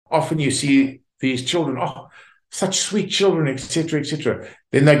Often you see these children, oh, such sweet children, etc., etc.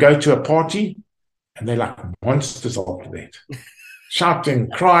 Then they go to a party and they're like monsters after that, shouting,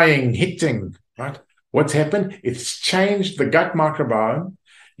 crying, hitting, right? What's happened? It's changed the gut microbiome.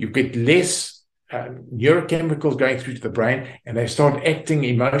 You get less neurochemicals going through to the brain, and they start acting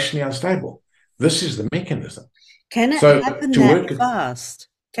emotionally unstable. This is the mechanism. Can it So happen to that work, fast?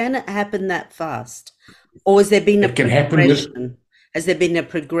 Can it happen that fast? Or has there been a it can happen with progression? Has there been a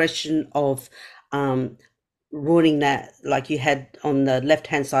progression of um, ruining that? Like you had on the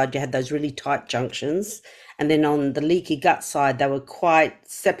left-hand side, you had those really tight junctions, and then on the leaky gut side, they were quite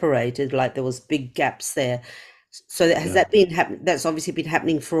separated, like there was big gaps there. So has yeah. that been happening? That's obviously been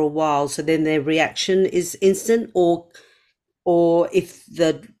happening for a while. So then their reaction is instant, or if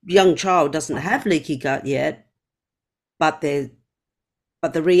the young child doesn't have leaky gut yet, but the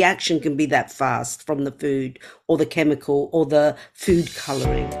reaction can be that fast from the food or the chemical or the food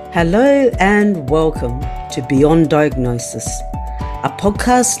coloring. Hello and welcome to Beyond Diagnosis, a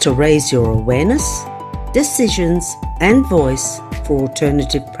podcast to raise your awareness, decisions, and voice for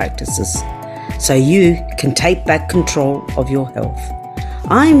alternative practices so you can take back control of your health.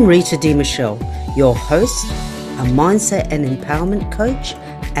 I'm Rita Di Michelle, your host, a mindset and empowerment coach,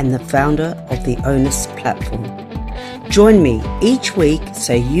 and the founder of the Onus platform. Join me each week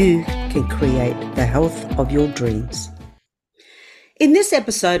so you can create the health of your dreams. In this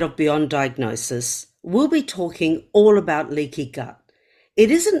episode of Beyond Diagnosis, we'll be talking all about leaky gut.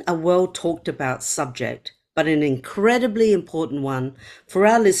 It isn't a well talked about subject, but an incredibly important one for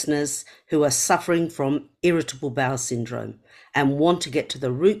our listeners who are suffering from irritable bowel syndrome and want to get to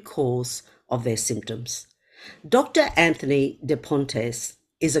the root cause of their symptoms. Dr. Anthony De Pontes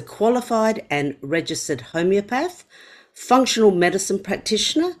is a qualified and registered homeopath, functional medicine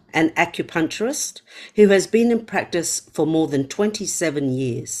practitioner, and acupuncturist who has been in practice for more than 27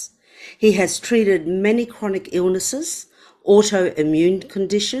 years. He has treated many chronic illnesses, autoimmune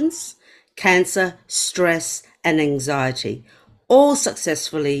conditions, cancer, stress, and anxiety, all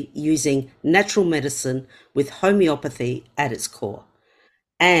successfully using natural medicine with homeopathy at its core.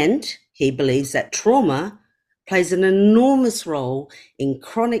 And he believes that trauma plays an enormous role in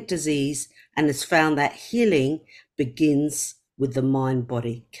chronic disease and has found that healing begins with the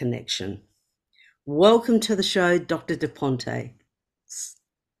mind-body connection. Welcome to the show, Dr. De Ponte.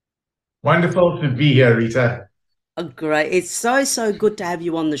 Wonderful to be here, Rita. Oh, great. It's so good to have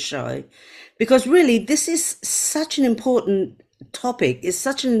you on the show because really this is such an important topic. It's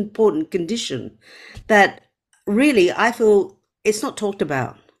such an important condition that really I feel it's not talked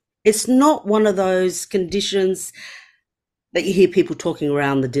about. It's not one of those conditions that you hear people talking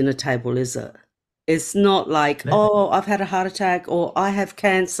around the dinner table, is it? It's not like, oh, I've had a heart attack or I have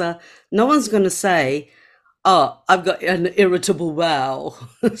cancer. No one's going to say, oh, I've got an irritable bowel.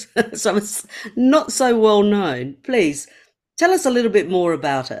 So it's not so well known. Please tell us a little bit more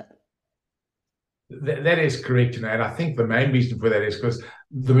about it. That is correct, and I think the main reason for that is because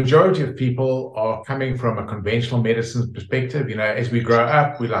the majority of people are coming from a conventional medicine perspective. As we grow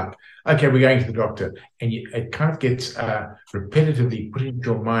up, we're like, okay, we're going to the doctor, and it kind of gets repetitively put into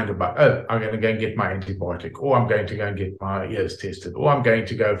your mind about, oh, I'm going to go and get my antibiotic, or I'm going to go and get my ears tested, or I'm going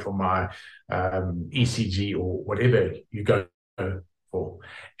to go for my ECG, or whatever you go for.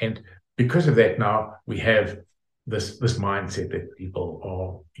 And because of that, now we have this mindset that people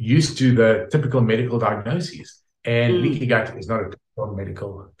are used to the typical medical diagnoses, and leaky gut is not a typical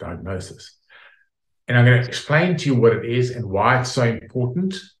medical diagnosis. And I'm going to explain to you what it is and why it's so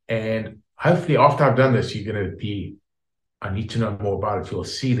important. And hopefully after I've done this, you're going to be, I need to know more about it. You'll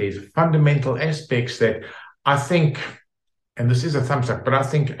see there's fundamental aspects that I think, and this is a thumbs up, but I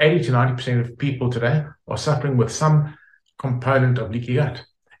think 80 to 90% of people today are suffering with some component of leaky gut.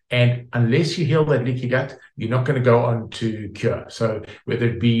 And unless you heal that leaky gut, you're not going to go on to cure. So whether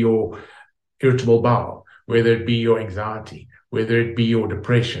it be your irritable bowel, whether it be your anxiety, whether it be your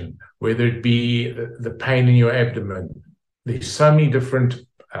depression, whether it be the pain in your abdomen, there's so many different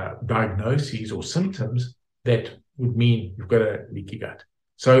diagnoses or symptoms that would mean you've got a leaky gut.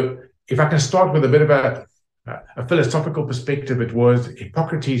 So if I can start with a bit of a philosophical perspective, it was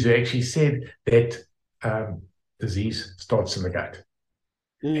Hippocrates who actually said that disease starts in the gut.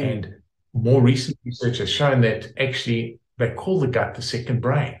 And more recent research has shown that actually they call the gut the second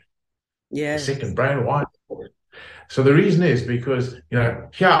brain. Yes. The second brain, why? So the reason is because, here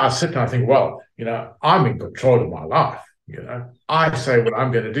I sit and I think, well, I'm in control of my life. I say what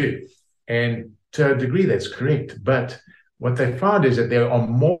I'm going to do. And to a degree, that's correct. But what they found is that there are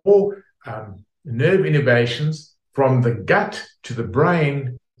more nerve innervations from the gut to the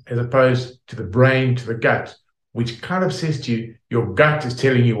brain as opposed to the brain to the gut, which kind of says to you, your gut is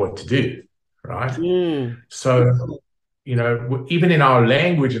telling you what to do, right? Mm. So, even in our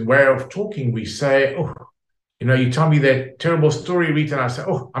language and way of talking, we say, oh, you tell me that terrible story, Rita, and I say,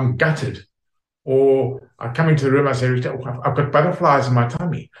 oh, I'm gutted. Or I come into the room, I say, Rita, oh, I've got butterflies in my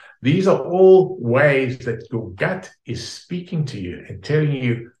tummy. These are all ways that your gut is speaking to you and telling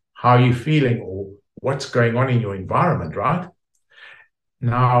you how you're feeling or what's going on in your environment, right?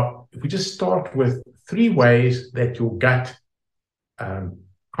 Now, if we just start with 3 ways that your gut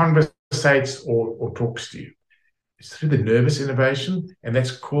conversates or talks to you. It's through the nervous innervation, and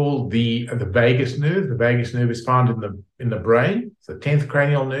that's called the vagus nerve. The vagus nerve is found in the brain. It's the 10th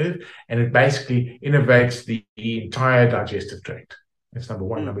cranial nerve, and it basically innervates the entire digestive tract. That's number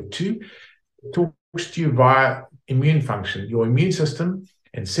one. Number two, it talks to you via immune function. Your immune system,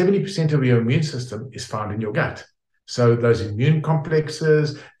 and 70% of your immune system is found in your gut. So those immune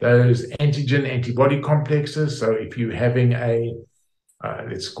complexes, those antigen antibody complexes. So if you're having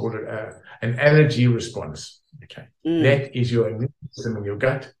let's call it an allergy response. Okay, that is your immune system in your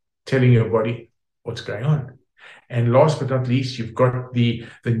gut telling your body what's going on. And last but not least, you've got the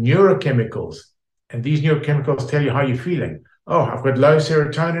neurochemicals, and these neurochemicals tell you how you're feeling. Oh, I've got low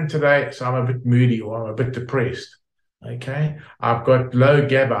serotonin today, so I'm a bit moody or I'm a bit depressed. Okay, I've got low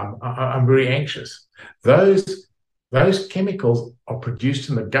GABA. I'm very anxious. Those chemicals are produced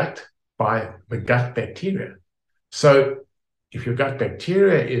in the gut by the gut bacteria. So if your gut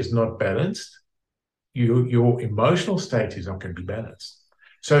bacteria is not balanced, your emotional state is not going to be balanced.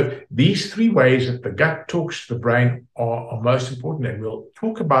 So these 3 ways that the gut talks to the brain are most important, and we'll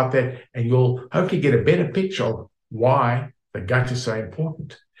talk about that, and you'll hopefully get a better picture of why the gut is so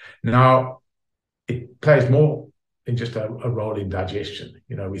important. Now, it plays more than just a role in digestion.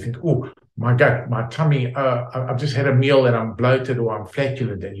 We think, oh, my gut, my tummy, I've just had a meal and I'm bloated or I'm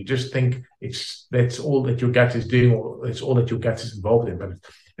flatulent, and you just think that's all that your gut is doing, or that's all that your gut is involved in. But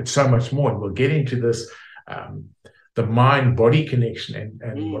it's so much more, and we'll get into this, the mind-body connection,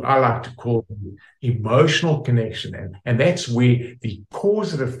 and what I like to call the emotional connection, and that's where the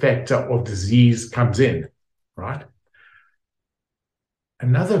causative factor of disease comes in, right?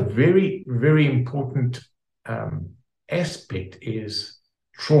 Another very, very important aspect is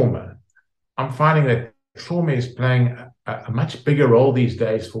trauma. I'm finding that trauma is playing a much bigger role these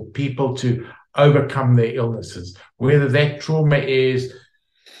days for people to overcome their illnesses, whether that trauma is,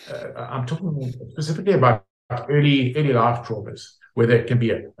 I'm talking specifically about early life traumas, whether it can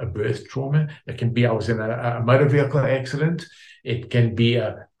be a birth trauma, it can be I was in a motor vehicle accident, it can be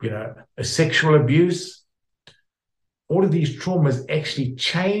a sexual abuse. All of these traumas actually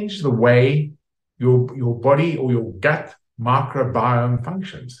change the way your body or your gut microbiome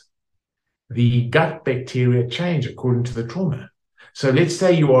functions. The gut bacteria change according to the trauma. So let's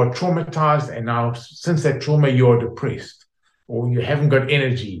say you are traumatized, and now since that trauma you are depressed, or you haven't got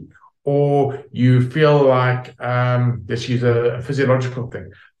energy, or you feel like, let's use a physiological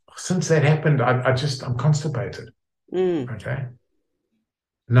thing. Since that happened, I'm constipated. Okay.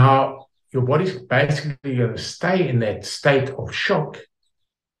 Now, your body's basically going to stay in that state of shock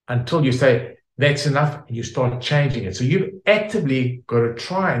until you say, that's enough, and you start changing it. So you've actively got to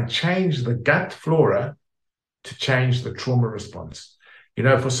try and change the gut flora to change the trauma response.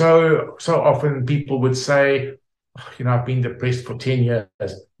 For so often people would say, I've been depressed for 10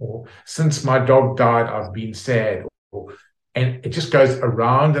 years, or since my dog died, I've been sad, and it just goes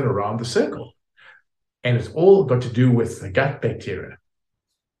around and around the circle. And it's all got to do with the gut bacteria.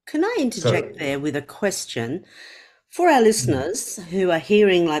 Can I interject there with a question? For our listeners who are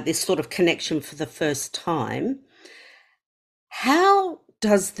hearing like this sort of connection for the first time, how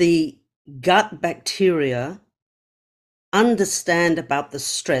does the gut bacteria understand about the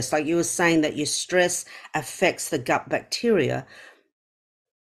stress? Like you were saying that your stress affects the gut bacteria.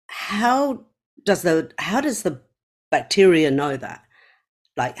 How does the bacteria know that?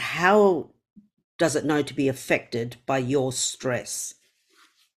 Like how does it know to be affected by your stress?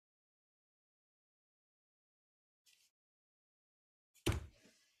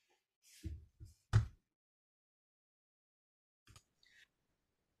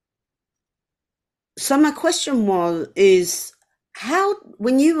 So my question is how,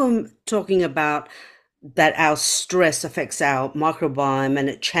 when you were talking about that our stress affects our microbiome and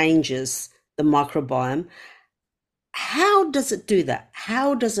it changes the microbiome, how does it do that?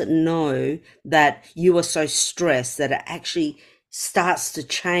 How does it know that you are so stressed that it actually starts to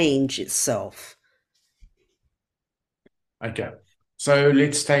change itself? Okay. So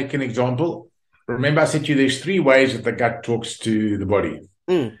let's take an example. Remember, I said to you there's 3 ways that the gut talks to the body.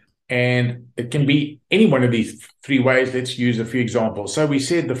 And it can be any one of these 3 ways. Let's use a few examples. So we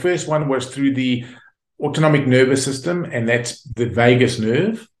said the first one was through autonomic nervous system, and that's the vagus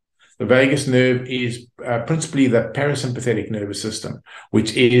nerve. The vagus nerve is principally the parasympathetic nervous system,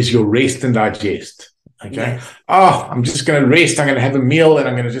 which is your rest and digest. Okay. Yes. Oh, I'm just going to rest. I'm going to have a meal and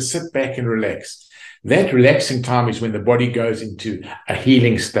I'm going to just sit back and relax. That relaxing time is when the body goes into a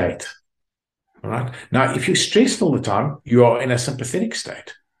healing state. All right. Now, if you're stressed all the time, you are in a sympathetic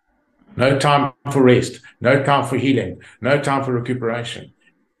state. No time for rest, no time for healing, no time for recuperation.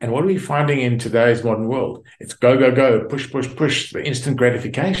 And what are we finding in today's modern world? It's go, go, go, push, push, push, the instant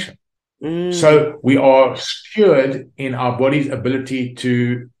gratification. So we are skewed in our body's ability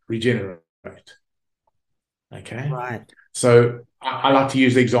to regenerate. Okay. Right. So I like to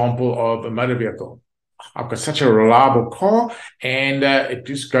use the example of a motor vehicle. I've got such a reliable car, and it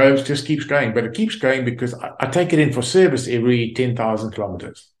just keeps going. But it keeps going because I take it in for service every 10,000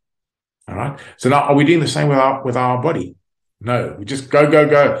 kilometers. All right. So now, are we doing the same with our body? No, we just go, go,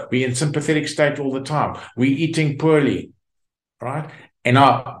 go. We're in sympathetic state all the time. We're eating poorly. All right. And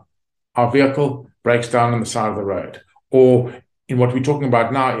our vehicle breaks down on the side of the road. Or in what we're talking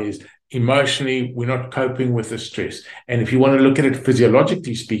about now is emotionally, we're not coping with the stress. And if you want to look at it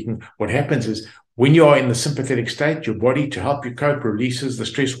physiologically speaking, what happens is when you are in the sympathetic state, your body, to help you cope, releases the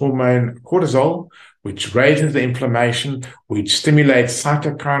stress hormone cortisol, which raises the inflammation, which stimulates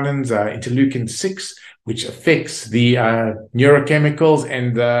cytokinins, interleukin-6, which affects the neurochemicals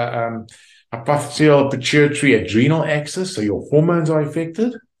and the hypophyseal pituitary adrenal axis. So your hormones are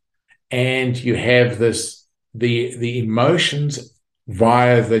affected. And you have the emotions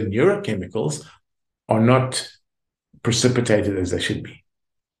via the neurochemicals are not precipitated as they should be.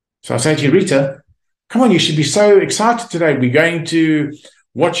 So I say to you, Rita, come on, you should be so excited today. We're going to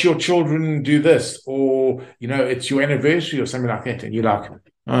watch your children do this, or, it's your anniversary or something like that. And you're like,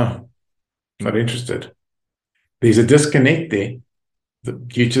 oh, not interested. There's a disconnect there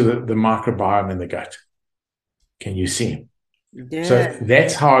due to the microbiome in the gut. Can you see? Yeah. So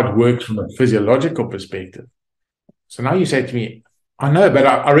that's how it works from a physiological perspective. So now you say to me, I know, but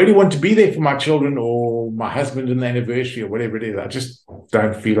I really want to be there for my children or my husband in the anniversary or whatever it is. I just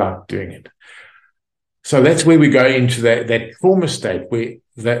don't feel like doing it. So that's where we go into that trauma state where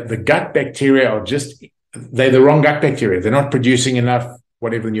the gut bacteria they're the wrong gut bacteria. They're not producing enough,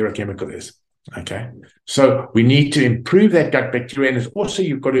 whatever the neurochemical is. Okay. So we need to improve that gut bacteria. And it's also,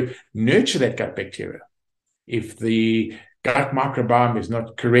 you've got to nurture that gut bacteria. If the gut microbiome is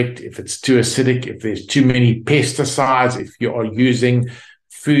not correct, if it's too acidic, if there's too many pesticides, if you are using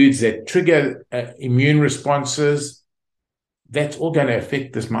foods that trigger immune responses, that's all going to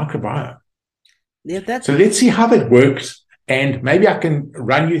affect this microbiome. Yeah, so let's see how that works. And maybe I can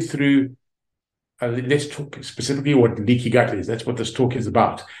run you through, let's talk specifically what leaky gut is. That's what this talk is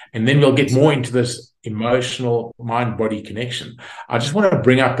about. And then we'll get more into this emotional mind-body connection. I just want to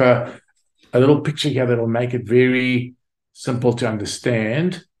bring up a little picture here that will make it very simple to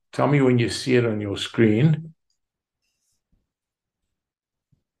understand. Tell me when you see it on your screen.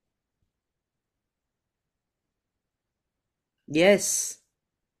 Yes.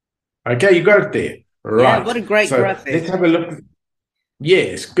 Okay, you got it there. Right. Yeah, what a great graphic. Let's have a look.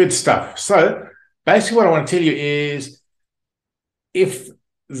 Yes, good stuff. So basically what I want to tell you is if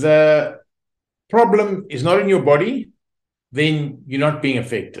the problem is not in your body, then you're not being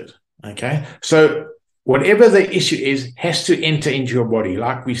affected. Okay. So whatever the issue is has to enter into your body.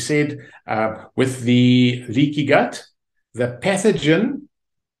 Like we said, with the leaky gut, the pathogen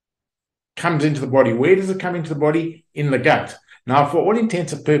comes into the body. Where does it come into the body? In the gut. Now, for all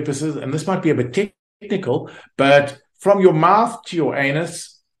intents and purposes, and this might be a bit technical, but from your mouth to your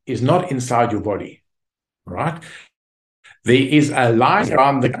anus is not inside your body, right? There is a line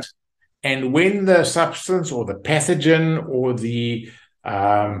around the gut, and when the substance or the pathogen or the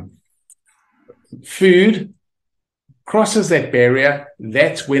food crosses that barrier,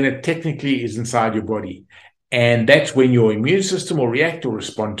 that's when it technically is inside your body. And that's when your immune system will react or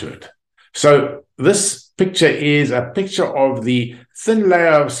respond to it. So this picture is a picture of the thin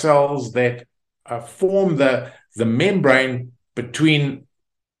layer of cells that form the membrane between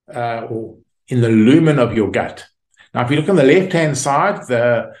or in the lumen of your gut. Now, if you look on the left-hand side,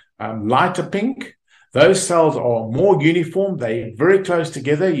 the lighter pink, those cells are more uniform. They're very close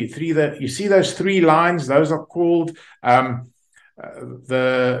together. You see those three lines. Those are called the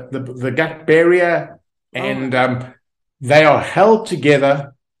gut barrier, and they are held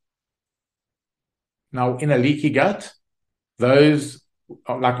together. Now, in a leaky gut, those,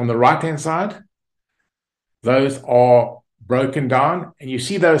 like on the right-hand side, those are broken down, and you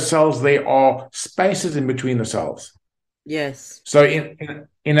see those cells. There are spaces in between the cells. Yes. So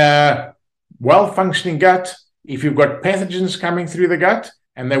in a well-functioning gut, if you've got pathogens coming through the gut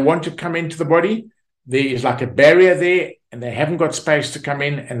and they want to come into the body, there is like a barrier there and they haven't got space to come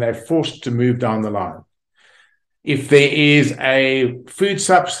in and they're forced to move down the line. If there is a food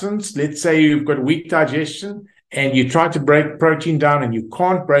substance, let's say you've got weak digestion and you try to break protein down and you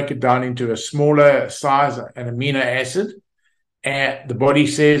can't break it down into a smaller size, an amino acid, and the body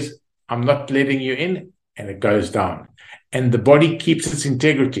says, I'm not letting you in, and it goes down. And the body keeps its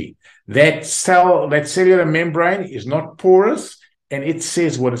integrity. That cellular membrane is not porous, and it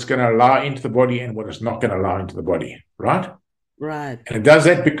says what it's going to allow into the body and what it's not going to allow into the body, right? Right. And it does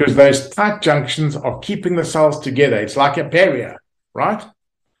that because those tight junctions are keeping the cells together. It's like a barrier, right?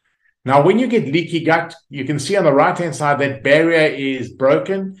 Now, when you get leaky gut, you can see on the right-hand side that barrier is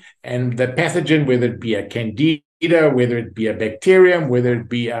broken, and the pathogen, whether it be a candida, whether it be a bacterium, whether it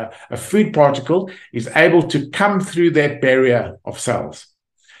be a food particle, is able to come through that barrier of cells.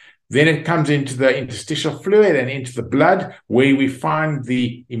 Then it comes into the interstitial fluid and into the blood, where we find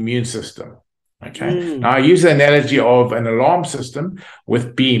the immune system. Okay. Now, I use the analogy of an alarm system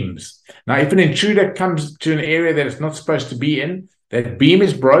with beams. Now, if an intruder comes to an area that it's not supposed to be in, that beam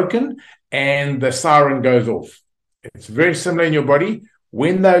is broken and the siren goes off. It's very similar in your body.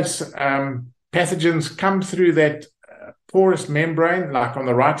 When those pathogens come through that porous membrane, like on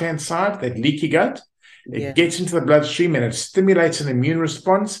the right-hand side, that leaky gut, it gets into the bloodstream and it stimulates an immune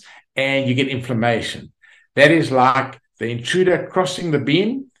response and you get inflammation. That is like the intruder crossing the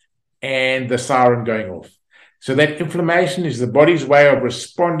beam and the siren going off. So that inflammation is the body's way of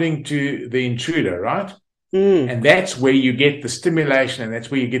responding to the intruder, right? And that's where you get the stimulation, and that's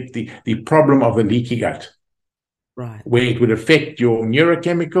where you get the problem of the leaky gut. Right. Where it would affect your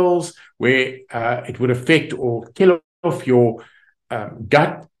neurochemicals, where it would affect or kill off your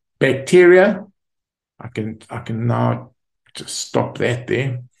gut bacteria. I can now just stop that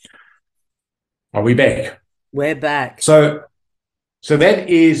there. Are we back? We're back. So that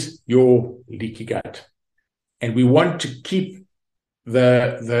is your leaky gut. And we want to keep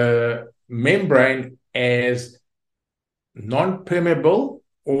the membrane as non-permeable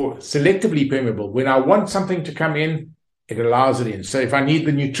or selectively permeable. When I want something to come in, it allows it in. So if I need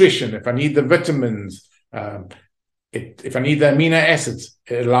the nutrition, if I need the vitamins, if I need the amino acids,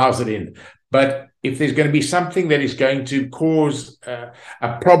 it allows it in. But if there's going to be something that is going to cause a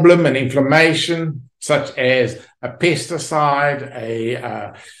problem, an inflammation, such as a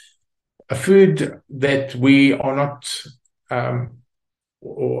pesticide, a food that we are not,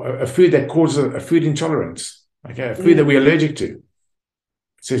 or a food that causes a food intolerance, okay, a food that we're allergic to, it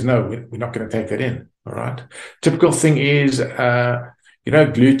says, no, we're not going to take that in, all right? Typical thing is,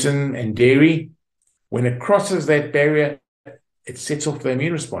 gluten and dairy. When it crosses that barrier, it sets off the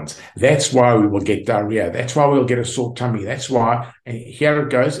immune response. That's why we will get diarrhea. That's why we'll get a sore tummy. That's why, and here it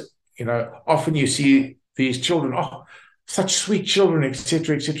goes, often you see these children, oh, such sweet children,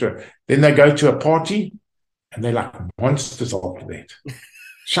 etc., etc. Then they go to a party and they're like monsters after that.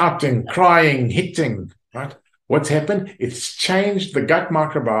 Shouting, crying, hitting, right? What's happened? It's changed the gut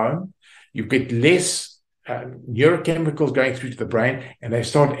microbiome. You get less neurochemicals going through to the brain, and they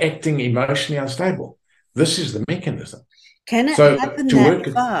start acting emotionally unstable. This is the mechanism. Can it happen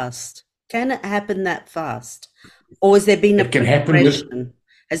that fast? Can it happen that fast? Or has there been a progression?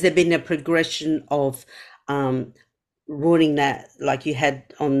 Has there been a progression of ruining that? Like you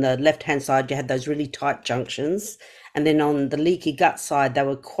had on the left-hand side, you had those really tight junctions. And then on the leaky gut side, they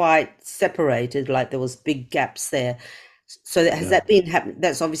were quite separated, like there was big gaps there. So has that been happening?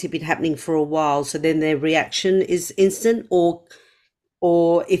 That's obviously been happening for a while. So then their reaction is instant, or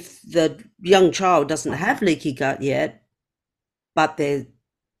if the young child doesn't have leaky gut yet, but the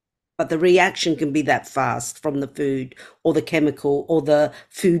reaction can be that fast from the food or the chemical or the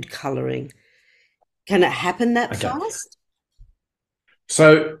food coloring. Can it happen that fast?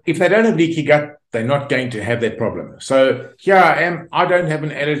 So if they don't have leaky gut, they're not going to have that problem. So here I am, I don't have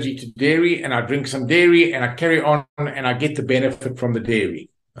an allergy to dairy, and I drink some dairy and I carry on and I get the benefit from the dairy.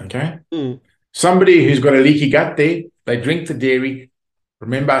 Okay. Somebody who's got a leaky gut there, they drink the dairy.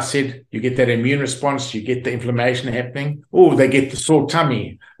 Remember I said you get that immune response, you get the inflammation happening, or they get the sore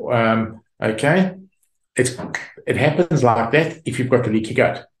tummy. Okay. It happens like that if you've got the leaky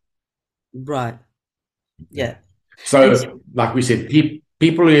gut. Right. Yeah. So like we said,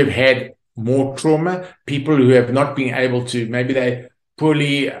 people who have had more trauma, people who have not been able to, maybe they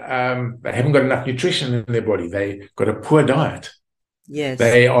poorly, they haven't got enough nutrition in their body. They got a poor diet. Yes.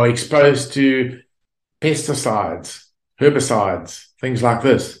 They are exposed to pesticides, herbicides, things like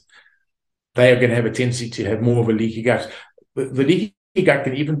this. They are going to have a tendency to have more of a leaky gut. The leaky gut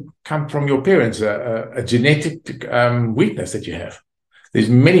can even come from your parents, a genetic weakness that you have. There's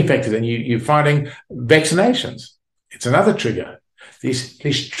many factors, and you're finding vaccinations. It's another trigger. There's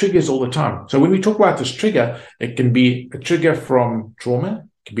triggers all the time. So when we talk about this trigger, it can be a trigger from trauma,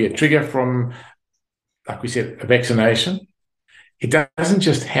 it can be a trigger from, like we said, a vaccination. It doesn't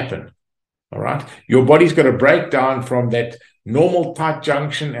just happen. All right. Your body's got to break down from that normal tight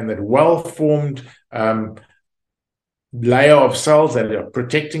junction and that well-formed layer of cells that are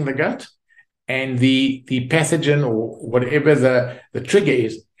protecting the gut, and the pathogen or whatever the trigger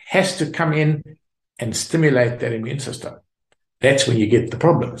is has to come in and stimulate that immune system. That's when you get the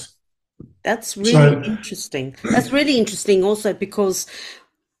problems. That's really So, interesting. That's really interesting also because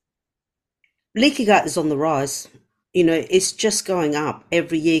leaky gut is on the rise. You know, it's just going up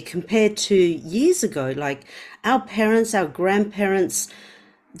every year compared to years ago. Like our parents, our grandparents,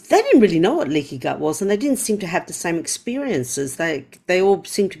 they didn't really know what leaky gut was, and they didn't seem to have the same experiences. They all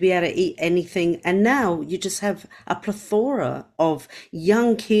seem to be able to eat anything, and now you just have a plethora of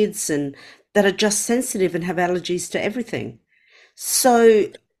young kids and that are just sensitive and have allergies to everything. So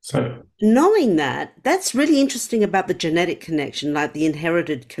so knowing that, that's really interesting about the genetic connection, like the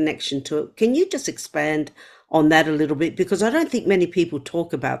inherited connection to it. Can you just expand on that a little bit? Because I don't think many people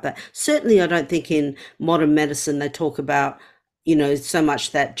talk about that. Certainly, I don't think in modern medicine they talk about, you know, so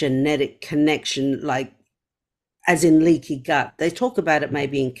much that genetic connection, like as in leaky gut. They talk about it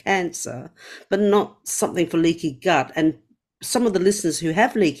maybe in cancer, but not something for leaky gut. And some of the listeners who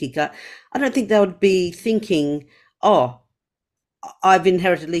have leaky gut, I don't think they would be thinking, oh, I've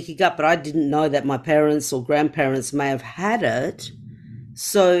inherited leaky gut, but I didn't know that my parents or grandparents may have had it.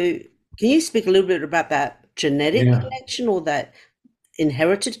 So, can you speak a little bit about that genetic yeah, connection or that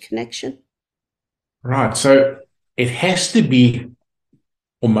inherited connection? right. So it has to be,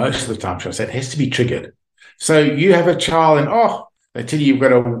 or most of the time, should I say, it has to be triggered. So you have a child, and they tell you you've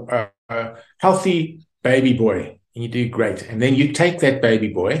got a healthy baby boy, and you do great. And then you take that baby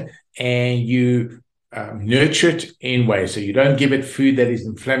boy and you nurture it in ways. So you don't give it food that is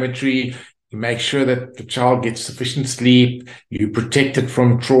inflammatory. You make sure that the child gets sufficient sleep. You protect it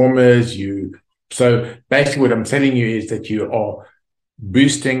from traumas. So basically, what I'm telling you is that you are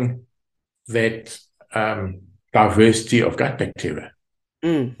boosting that diversity of gut bacteria.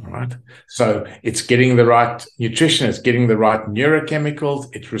 Mm, All right. So it's getting the right nutrition, it's getting the right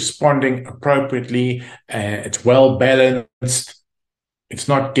neurochemicals, it's responding appropriately, it's well balanced, it's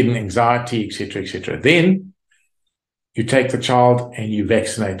not getting anxiety, etc., etc. Then you take the child and you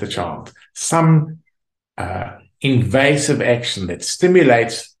vaccinate the child. Some invasive action that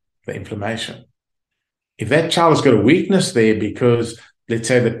stimulates the inflammation. If that child has got a weakness there because, let's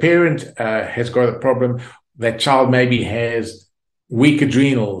say, the parent has got a problem, that child maybe has weak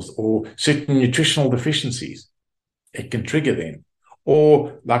adrenals or certain nutritional deficiencies, it can trigger them.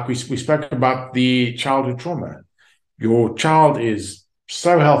 Or like we spoke about the childhood trauma. Your child is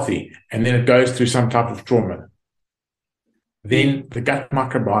so healthy and then it goes through some type of trauma. mm, Then the gut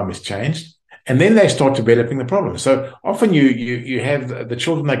microbiome is changed and then they start developing the problem. So often you have the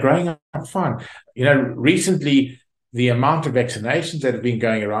children, they're growing up fine. You know, recently the amount of vaccinations that have been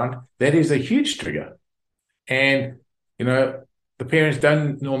going around, that is a huge trigger. And, you know, the parents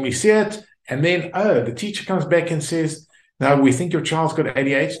don't normally see it. And then, the teacher comes back and says, no, we think your child's got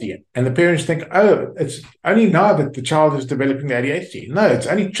ADHD. And the parents think, it's only now that the child is developing the ADHD. No, it's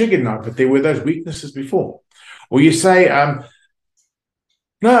only triggered now, but there were those weaknesses before. Or you say,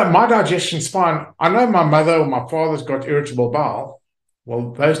 no, my digestion's fine. I know my mother or my father's got irritable bowel.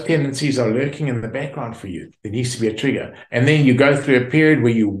 Well, those tendencies are lurking in the background for you. There needs to be a trigger. And then you go through a period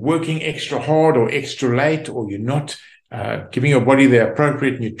where you're working extra hard or extra late, or you're not giving your body the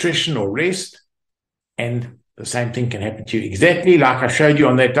appropriate nutrition or rest. And the same thing can happen to you. Exactly like I showed you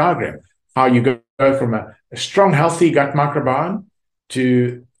on that diagram, how you go from a strong, healthy gut microbiome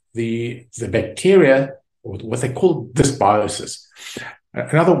to the bacteria, or what they call dysbiosis.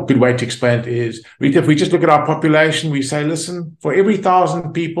 Another good way to explain it is, Rita, if we just look at our population, we say, listen, for every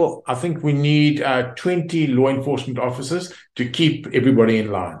 1,000 people, I think we need 20 law enforcement officers to keep everybody in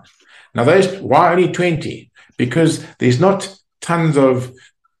line. Now, why only 20? Because there's not tons of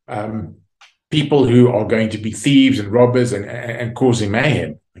people who are going to be thieves and robbers and causing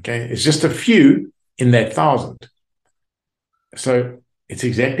mayhem. Okay, it's just a few in that 1,000. So it's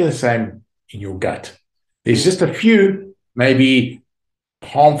exactly the same in your gut. There's just a few, maybe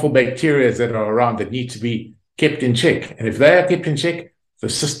harmful bacteria that are around that need to be kept in check. And if they are kept in check, the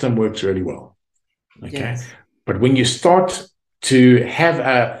system works really well. Okay. yes. But when you start to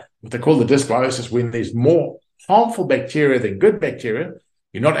have what they call the dysbiosis, when there's more harmful bacteria than good bacteria,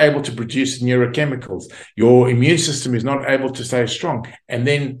 you're not able to produce neurochemicals. Your immune system is not able to stay strong. And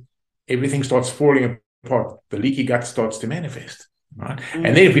then everything starts falling apart. The leaky gut starts to manifest. Right.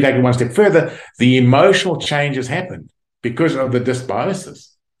 And then if we take it one step further, the emotional changes happen. because of the dysbiosis.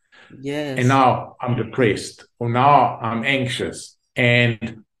 And Yes. now I'm depressed, or now I'm anxious.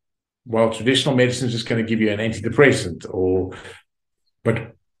 And well, traditional medicine is just going to give you an antidepressant,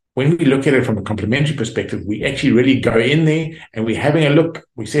 but when we look at it from a complementary perspective, we actually really go in there and we're having a look.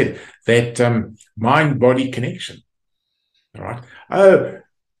 We said that mind-body connection. All right. Oh,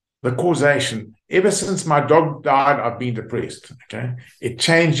 the causation. Ever since my dog died, I've been depressed. Okay. It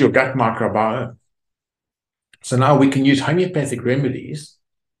changed your gut microbiome. So now we can use homeopathic remedies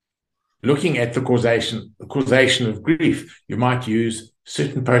looking at the causation of grief. You might use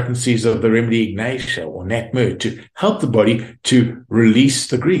certain potencies of the remedy Ignatia or Natmer to help the body to release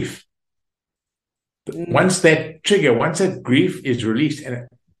the grief. Mm. Once that grief is released, and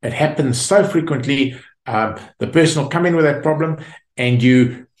it happens so frequently, the person will come in with that problem and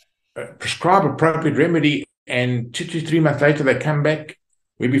you prescribe appropriate remedy, and 2 to 3 months later they come back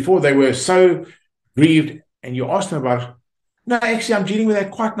where before they were so grieved, and you ask them about it. No, actually, I'm dealing with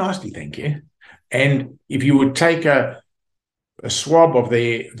that quite nicely, thank you. And if you would take a swab of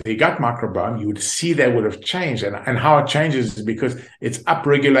the gut microbiome, you would see that would have changed. And how it changes is because it's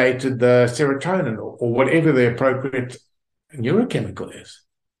upregulated the serotonin or whatever the appropriate neurochemical is.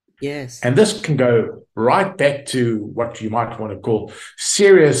 Yes. And this can go right back to what you might want to call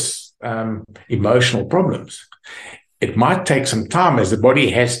serious emotional problems. It might take some time as the body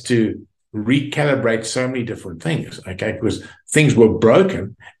has to recalibrate so many different things, okay? Because things were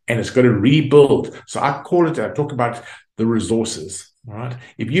broken and it's got to rebuild. So I talk about the resources, all right?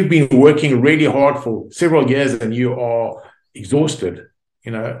 If you've been working really hard for several years and you are exhausted,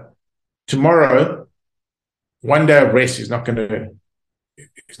 tomorrow, one day of rest is not going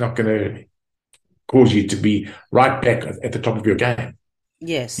to cause you to be right back at the top of your game.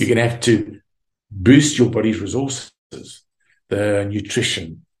 You're Yes. going to have to boost your body's resources, the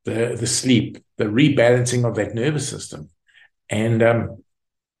nutrition, the sleep, the rebalancing of that nervous system. And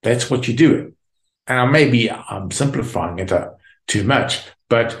that's what you do. And maybe I'm simplifying it too much,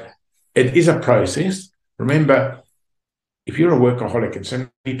 but it is a process. Remember, if you're a workaholic, and so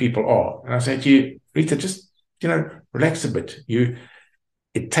many people are, and I say to you, Rita, just, relax a bit.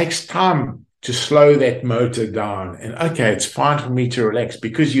 It takes time to slow that motor down. And okay, it's fine for me to relax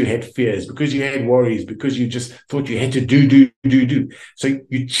because you had fears, because you had worries, because you just thought you had to do. So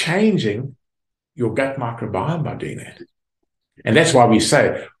you're changing your gut microbiome by doing that. And that's why we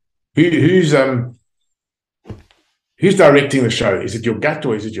say, who's directing the show? Is it your gut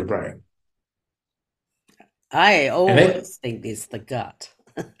or is it your brain? I And that, always think it's the gut.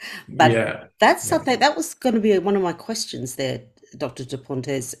 But yeah, that's yeah, something that was going to be one of my questions there, Dr. De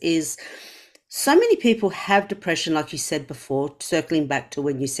Pontes, is so many people have depression, like you said before, circling back to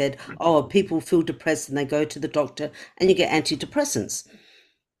when you said, oh, people feel depressed and they go to the doctor and you get antidepressants.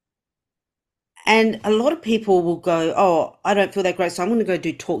 And a lot of people will go, oh, I don't feel that great, so I'm going to go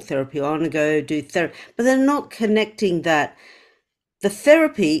do talk therapy or I'm going to go do therapy. But they're not connecting that the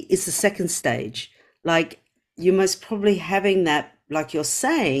therapy is the second stage. Like you're most probably having that, like you're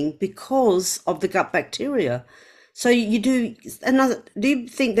saying, because of the gut bacteria. So you do another. Do you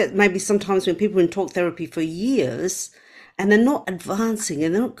think that maybe sometimes when people in talk therapy for years and they're not advancing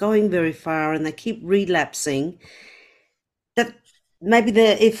and they're not going very far and they keep relapsing, that maybe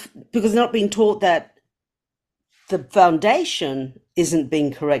they're if because they're not being taught that the foundation isn't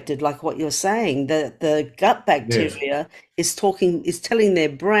being corrected, like what you're saying, the gut yes, bacteria is telling their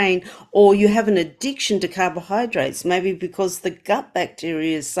brain, or you have an addiction to carbohydrates, maybe because the gut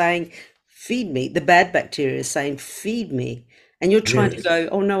bacteria is saying feed me, the bad bacteria is saying feed me, and you're trying to yes. go,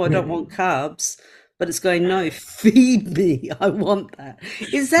 oh no, I don't want carbs, but it's going, no, feed me, I want that.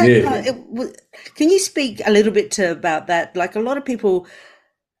 Is that Yeah, can you speak a little bit to about that? Like a lot of people,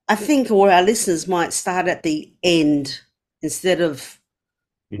 I think, or our listeners might start at the end instead of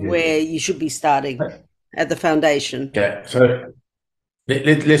yes. where you should be starting at the foundation. Okay, so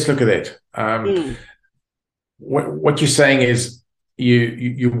let's look at that. Mm. What you're saying is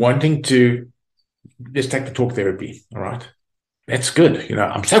you're wanting to, let's take the talk therapy, all right? That's good.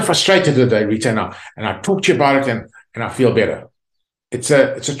 I'm so frustrated today, Rita, and I talk to you about it, and I feel better. It's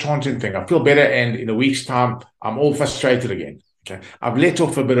a transient thing. I feel better, and in a week's time, I'm all frustrated again. Okay, I've let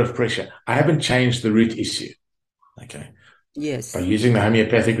off a bit of pressure. I haven't changed the root issue. Okay, by Yes. using the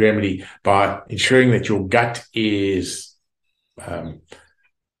homeopathic remedy, by ensuring that your gut is um,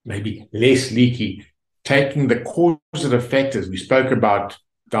 maybe less leaky, taking the causative factors. We spoke about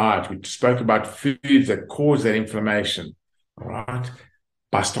diet. We spoke about foods that cause that inflammation. All right.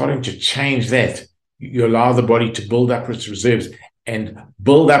 By starting to change that, you allow the body to build up its reserves and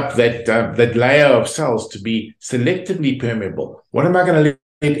build up that layer of cells to be selectively permeable. What am I going to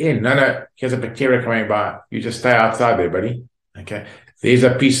in. No, no, here's a bacteria coming by. You just stay outside there, buddy. Okay. There's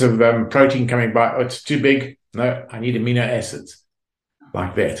a piece of protein coming by. Oh, it's too big. No, I need amino acids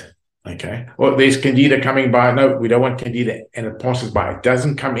like that. Okay. Or there's candida coming by. No, we don't want candida. And it passes by. It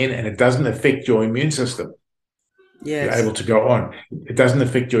doesn't come in and it doesn't affect your immune system. You're Yes. able to go on. It doesn't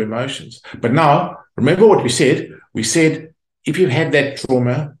affect your emotions. But now, remember what we said? We said if you had that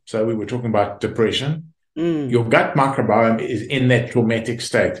trauma, so we were talking about depression, Mm. your gut microbiome is in that traumatic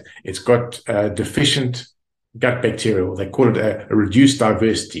state. It's got deficient gut bacteria, or they call it a reduced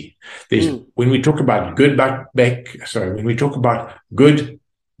diversity. There's Mm. when we talk about when we talk about good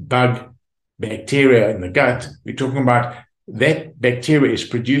bug bacteria in the gut, we're talking about that bacteria is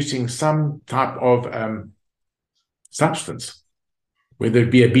producing some type of substance, whether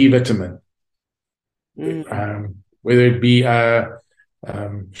it be a B vitamin, Mm. whether it be a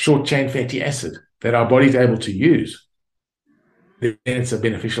short chain fatty acid that our body's able to use, then it's a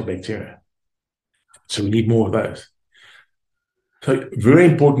beneficial bacteria. So we need more of those. So very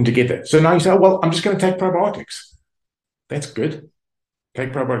important to get that. So now you say, well, I'm just going to take probiotics. That's good.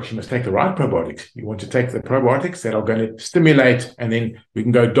 Take probiotics. You must take the right probiotics. You want to take the probiotics that are going to stimulate, and then we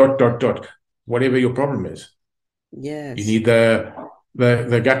can go dot, dot, dot, whatever your problem is. You Yes. need the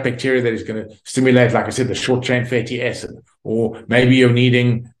gut bacteria that is going to stimulate, like I said, the short chain fatty acid, or maybe you're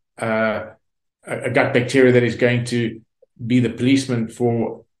needing a gut bacteria that is going to be the policeman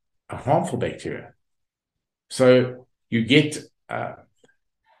for a harmful bacteria. So you get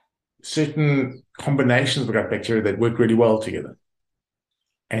certain combinations of gut bacteria that work really well together.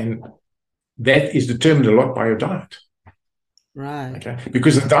 And that is determined a lot by your diet. Right. Okay.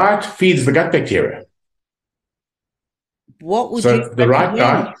 Because the diet feeds the gut bacteria. What would you So the right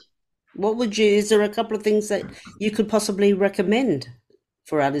recommend? diet. Is there a couple of things that you could possibly recommend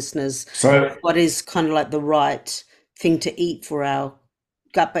for our listeners? So What is kind of like the right thing to eat for our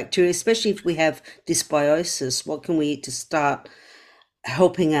gut bacteria, especially if we have dysbiosis? What can we eat to start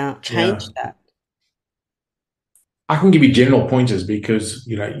helping out yeah, change that? I can give you general pointers because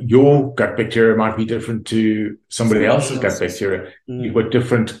your gut bacteria might be different to somebody Somebody else's gut else's. bacteria. You've Mm. got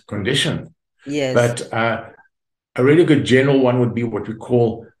different condition, Yes. but a really good general one would be what we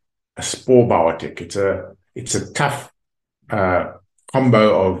call a spore biotic. It's a tough uh,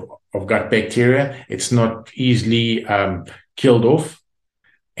 combo of gut bacteria. It's not easily killed off,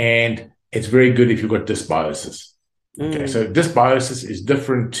 and it's very good if you've got dysbiosis. Okay, Mm. so dysbiosis is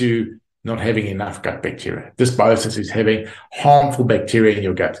different to not having enough gut bacteria. Dysbiosis is having harmful bacteria in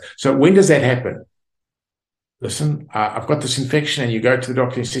your gut. So when does that happen? Listen, I've got this infection, and you go to the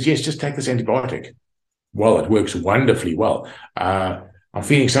doctor and he says, yes, just take this antibiotic. Well, it works wonderfully well. I'm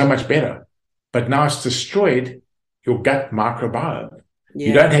feeling so much better. But now it's destroyed your gut microbiome. You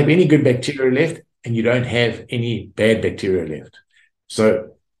Yeah. don't have any good bacteria left, and you don't have any bad bacteria left.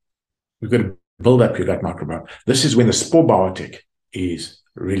 So you've got to build up your gut microbiome. This is when the spore biotic is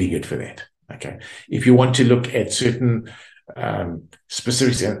really good for that. Okay. If you want to look at certain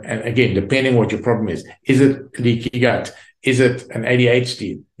specifics, and again, depending what your problem is it leaky gut? Is it an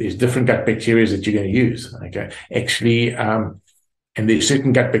ADHD? There's different gut bacteria that you're going to use. Okay. Actually, and there's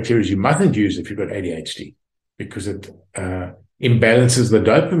certain gut bacteria you mustn't use if you've got ADHD because it imbalances the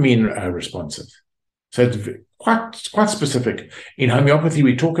dopamine responses. So it's quite specific. In homeopathy,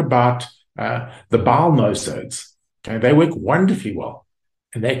 we talk about the bile nosodes. Okay, they work wonderfully well,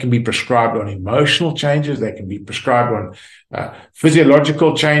 and they can be prescribed on emotional changes. They can be prescribed on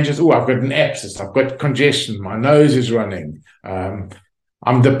physiological changes. Oh, I've got an abscess. I've got congestion. My nose is running.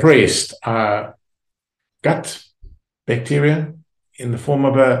 I'm depressed. Gut bacteria in the form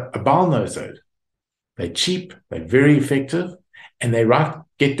of a bile nosode. They're cheap. They're very effective, and they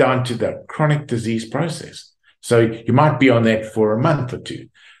get down to the chronic disease process. So you might be on that for a month or two,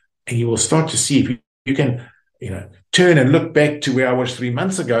 and you will start to see if you can, turn and look back to where I was 3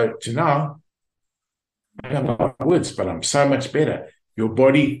 months ago to now. I don't know words, but I'm so much better. Your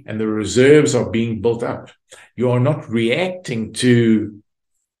body and the reserves are being built up. You are not reacting to,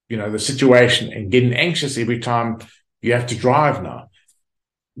 the situation and getting anxious every time you have to drive now.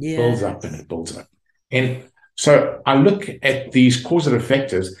 It builds up and Yes. it builds up. And so I look at these causative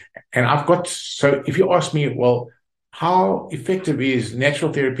factors, and so if you ask me, well, how effective is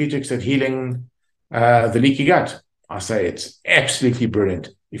natural therapeutics at healing the leaky gut? I say it's absolutely brilliant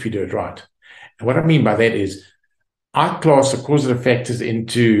if you do it right. And what I mean by that is I class the causative factors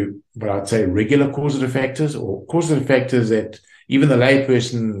into what I'd say regular causative factors, or causative factors that even the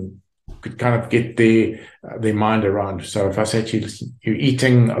layperson could kind of get their mind around. So if I say to you, listen, you're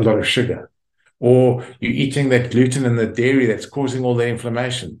eating a lot of sugar, or you're eating that gluten and the dairy that's causing all that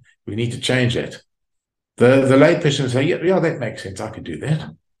inflammation, we need to change that. The lay person would say, yeah, that makes sense. I could do that,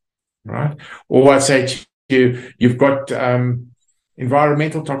 right? Or I'd say to you, you've got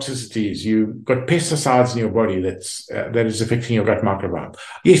environmental toxicities, you've got pesticides in your body that is affecting your gut microbiome.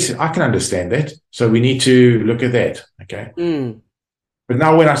 Yes, I can understand that. So we need to look at that. Okay. Mm. But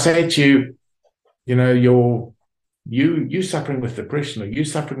now when I say to you, you suffering with depression, or you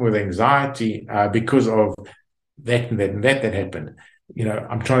suffering with anxiety because of that and that and that happened.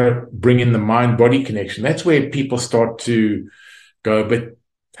 I'm trying to bring in the mind body connection. That's where people start to go a bit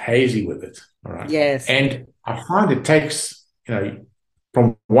hazy with it. All right. Yes. And I find it takes,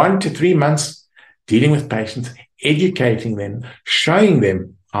 from 1 to 3 months dealing with patients, educating them, showing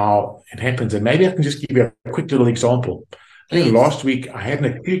them how it happens. And maybe I can just give you a quick little example. I think Please. last week I had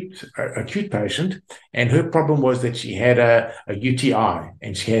an acute patient, and her problem was that she had a UTI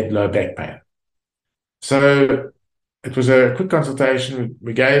and she had low back pain. So it was a quick consultation.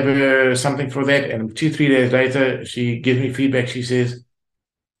 We gave her something for that, and 2, 3 days later, she gives me feedback. She says,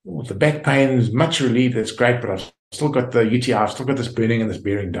 "Oh, the back pain is much relieved. That's great, but I've still got the UTI. I've still got this burning and this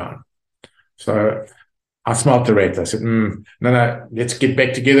bearing down." So I smelled the rat. I said, no, let's get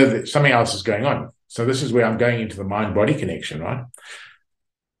back together. Something else is going on. So this is where I'm going into the mind-body connection, right?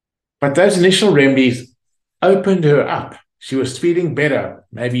 But those initial remedies opened her up. She was feeling better.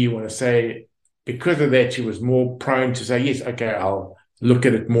 Maybe you want to say because of that, she was more prone to say, yes, okay, I'll look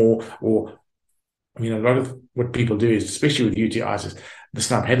at it more. Or, a lot of what people do is, especially with UTIs, is,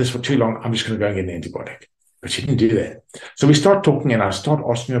 listen, I've had this for too long. I'm just going to go and get an antibiotic. But she didn't do that. So we start talking and I start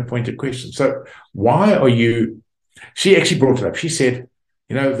asking her pointed questions. So why are you, she actually brought it up. She said,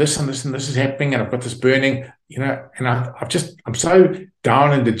 this and this and this is happening and I've got this burning, and I'm so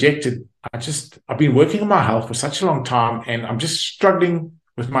down and dejected. I've been working on my health for such a long time and I'm just struggling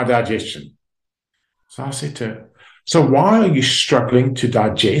with my digestion. So I said to her, so why are you struggling to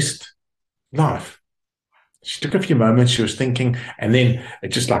digest life? She took a few moments, she was thinking, and then it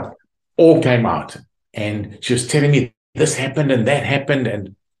just like all came out. And she was telling me this happened and that happened.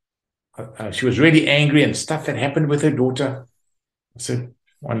 And she was really angry and stuff that happened with her daughter. I said,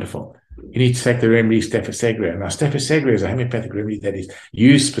 wonderful. You need to take the remedy Staphysagria. Now, Staphysagria is a homeopathic remedy that is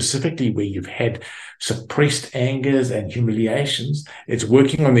used specifically where you've had suppressed angers and humiliations. It's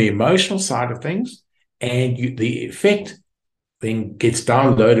working on the emotional side of things, and the effect then gets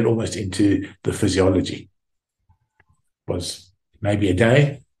downloaded almost into the physiology. It was maybe a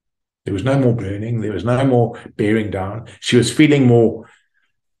day. There was no more burning. There was no more bearing down. She was feeling more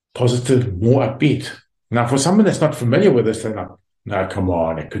positive, more upbeat. Now, for someone that's not familiar with this, they're like, no, come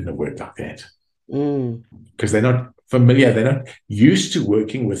on, it couldn't have worked like that. Because they're not familiar. They're not used to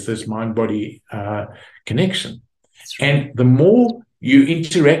working with this mind-body connection. And the more you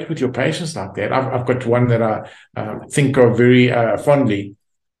interact with your patients like that, I've got one that I think of very fondly.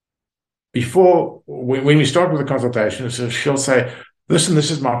 Before, when we start with a consultation, so she'll say, listen,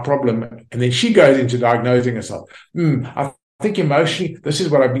 this is my problem. And then she goes into diagnosing herself. I think emotionally, this is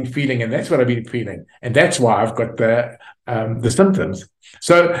what I've been feeling, and that's what I've been feeling. And that's why I've got the symptoms.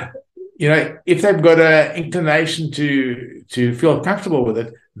 So, if they've got an inclination to feel comfortable with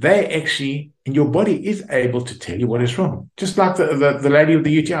it, they actually, and your body is able to tell you what is wrong. Just like the lady with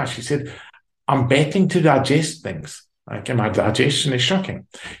the UTI, she said, I'm battling to digest things. Okay, my digestion is shocking.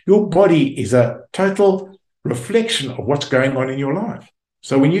 Your body is a total reflection of what's going on in your life.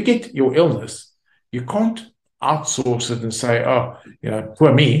 So when you get your illness, you can't outsource it and say, oh,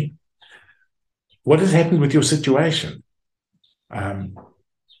 poor me. What has happened with your situation? And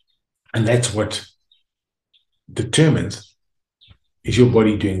that's what determines, is your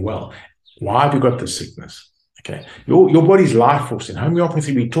body doing well? Why have you got this sickness? Okay, your body's life force. In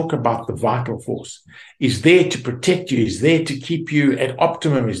homeopathy, we talk about the vital force. Is there to protect you, is there to keep you at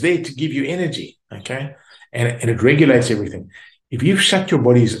optimum, is there to give you energy. Okay, and it regulates everything. If you've shut your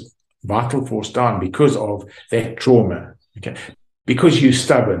body's vital force down because of that trauma, okay, because you're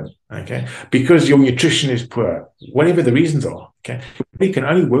stubborn, okay, because your nutrition is poor, whatever the reasons are, okay, you can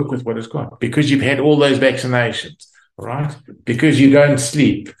only work with what it's got because you've had all those vaccinations, right? Because you don't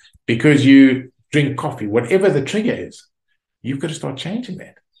sleep, because you drink coffee, whatever the trigger is, you've got to start changing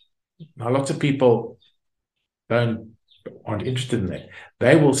that. Now, lots of people aren't interested in that.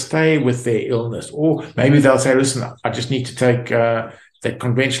 They will stay with their illness, or maybe they'll say, listen, I just need to take that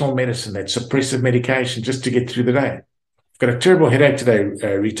conventional medicine, that suppressive medication just to get through the day. I've got a terrible headache today,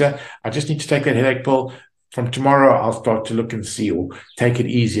 Rita. I just need to take that headache pill. From tomorrow, I'll start to look and see, or take it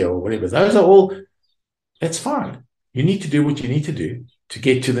easier, or whatever. Those are all, that's fine. You need to do what you need to do to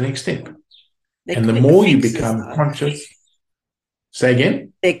get to the next step. They're and the quick more you fixes, become though. conscious, say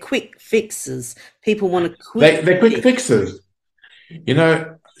again? They're quick fixes. People want a quick They're quick fix. fixes.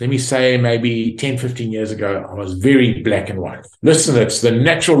 let me say maybe 10, 15 years ago, I was very black and white. Listen, it's the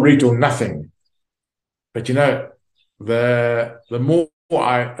natural route or nothing. But the more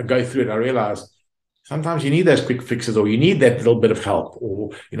I go through it, I realize sometimes you need those quick fixes, or you need that little bit of help.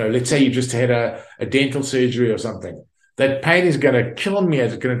 Or, let's say you just had a dental surgery or something. That pain is going to kill me.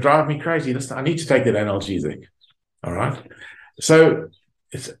 It's going to drive me crazy. Listen, I need to take that analgesic. All right. So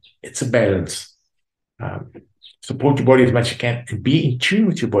it's a balance. Um, Support your body as much as you can, and be in tune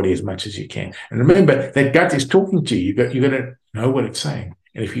with your body as much as you can. And remember, that gut is talking to you. You got to know what it's saying.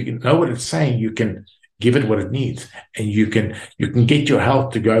 And if you can know what it's saying, you can give it what it needs, and you can get your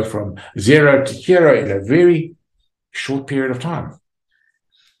health to go from 0 to hero in a very short period of time.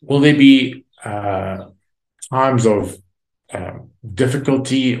 Will there be times of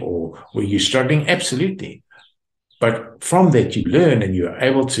difficulty or where you're struggling? Absolutely. But from that, you learn and you're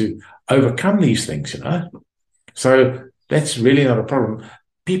able to overcome these things, So that's really not a problem.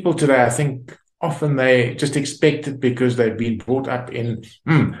 People today, I think, often they just expect it because they've been brought up in,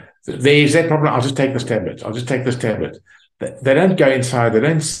 there's that problem. I'll just take this tablet. I'll just take this tablet. They don't go inside. They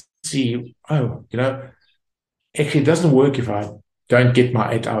don't see, actually, it doesn't work if I don't get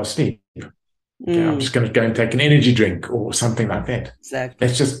my 8 hours sleep. Okay, I'm just going to go and take an energy drink or something like that. Exactly.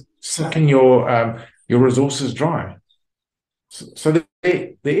 That's just sucking your resources dry. So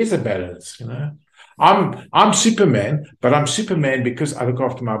there is a balance, I'm Superman, but I'm Superman because I look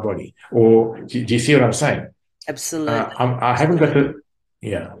after my body. Or do you see what I'm saying? Absolutely. I haven't got to,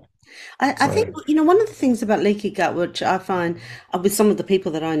 yeah. I think, So one of the things about leaky gut, which I find with some of the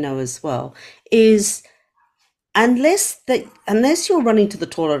people that I know as well, is unless you're running to the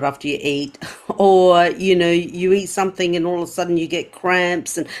toilet after you eat, or you eat something and all of a sudden you get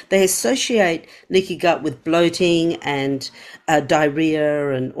cramps, and they associate leaky gut with bloating and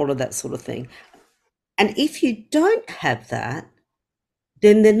diarrhea and all of that sort of thing. And if you don't have that,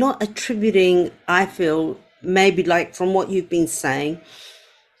 then they're not attributing, I feel, maybe like from what you've been saying,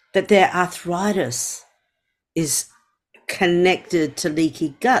 that their arthritis is connected to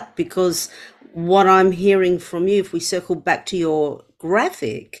leaky gut. Because what I'm hearing from you, if we circle back to your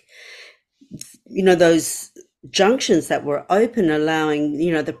graphic, those junctions that were open, allowing,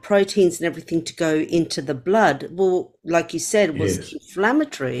 the proteins and everything to go into the blood, well, like you said, was yes,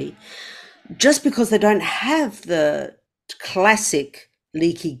 inflammatory. Just because they don't have the classic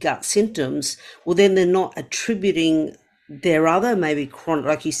leaky gut symptoms, well, then they're not attributing their other, maybe chronic,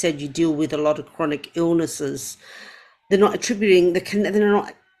 like you said, you deal with a lot of chronic illnesses. They're not attributing they're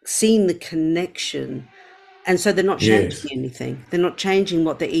not seeing the connection. And so they're not changing yes, anything. They're not changing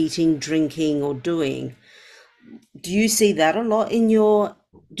what they're eating, drinking, or doing. Do you see that a lot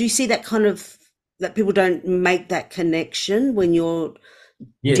do you see that kind of, that people don't make that connection when you're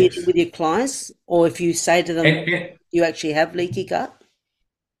dealing yes. with your clients, or if you say to them And you actually have leaky gut?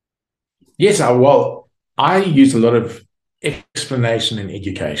 yes, I use a lot of explanation and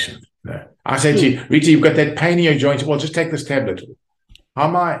education. I say to Mm, you, Rita, you've got that pain in your joints. Well, just take this tablet. How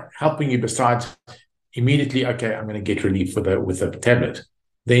am I helping you besides immediately, okay, I'm going to get relief with the tablet?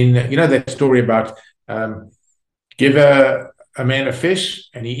 Then, that story about give a man a fish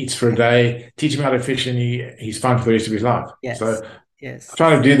and he eats for a day, teach him how to fish, and he's fine for the rest of his life. yes, So yes,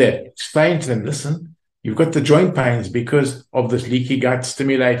 try to do that. Explain to them, listen, you've got the joint pains because of this leaky gut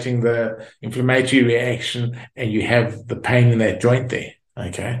stimulating the inflammatory reaction, and you have the pain in that joint there.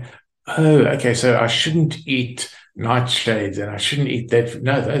 Okay. Oh, okay. So I shouldn't eat nightshades and I shouldn't eat that.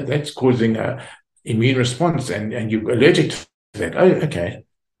 No, that's causing a immune response, and you're allergic to that. Oh, okay.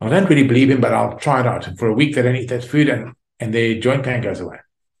 I don't really believe him, but I'll try it out. And for a week, they don't eat that food, and their joint pain goes away.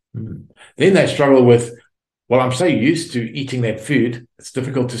 Then they struggle with, well, I'm so used to eating that food, it's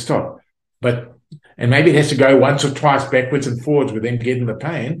difficult to stop. And maybe it has to go once or twice backwards and forwards with them getting the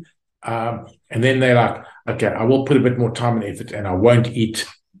pain. And then they're like, okay, I will put a bit more time and effort and I won't eat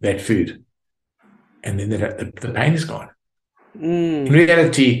that food. And then the pain is gone. In mm,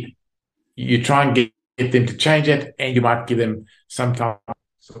 reality, you try and get them to change it, and you might give them some type of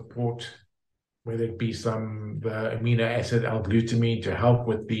support, whether it be the amino acid L-glutamine to help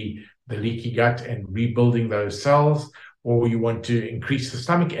with the leaky gut and rebuilding those cells, or you want to increase the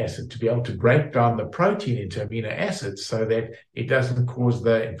stomach acid to be able to break down the protein into amino acids so that it doesn't cause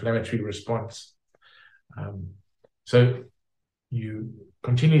the inflammatory response. So you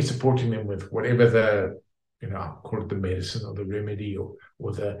continue supporting them with whatever I'll call it the medicine or the remedy or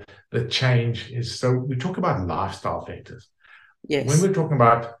the change is. So we talk about lifestyle factors. When yes, we're talking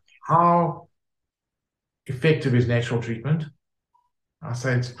about how effective is natural treatment, I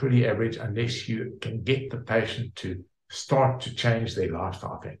say it's pretty average unless you can get the patient to start to change their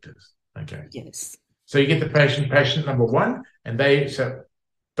lifestyle factors. Okay. yes, So you get the patient number one, and they say,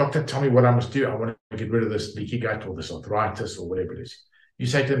 doctor, tell me what I must do. I want to get rid of this leaky gut or this arthritis or whatever it is. You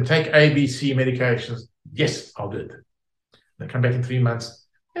say to them, take A, B, C medications. Yes, I'll do it. They come back in 3 months.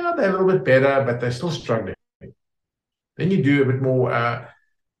 Yeah, they're a little bit better, but they're still struggling. Then you do a bit more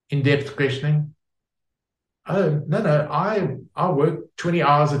in-depth questioning. Oh, no, I work 20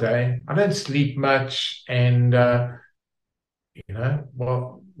 hours a day. I don't sleep much. And, well,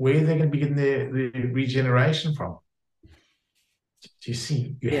 where are they going to be getting the regeneration from? Do you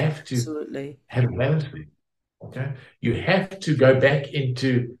see? You Yeah, have to absolutely. have a balance. Okay. You have to go back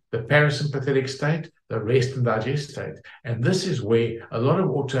into the parasympathetic state, the rest and digest state. And this is where a lot of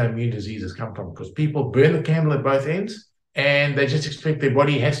autoimmune diseases come from because people burn the candle at both ends and they just expect their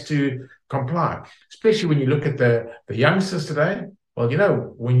body has to comply. Especially when you look at the youngsters today. Well,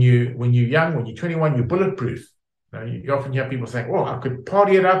 when you're young, when you're 21, you're bulletproof. You often hear people saying, "Oh, I could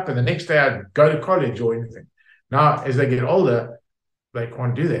party it up, and the next day I'd go to college or anything." Now, as they get older, they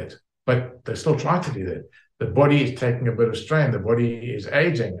can't do that, but they still try to do that. The body is taking a bit of strain. The body is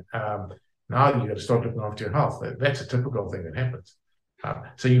aging. Now you've got to start looking after your health. That's a typical thing that happens.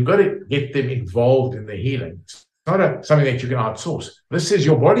 So you've got to get them involved in the healing. It's not something that you can outsource. This is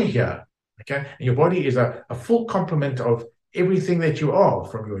your body here, okay? And your body is a full complement of everything that you are,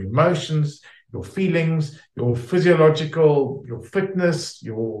 from your emotions, your feelings, your physiological, your fitness,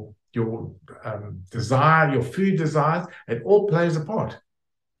 your desire, your food desires. It all plays a part.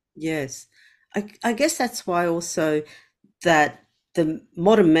 Yes. I guess that's why also that the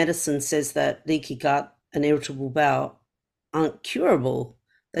modern medicine says that leaky gut and irritable bowel aren't curable.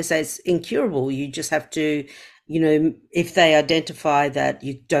 They say it's incurable. You just have to, if they identify that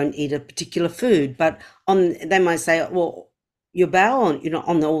you don't eat a particular food, but they might say, well, your bowel,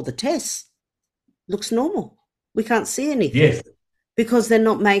 on all the tests looks normal. We can't see anything Yes, because they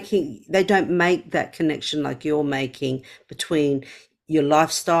don't make that connection like you're making between your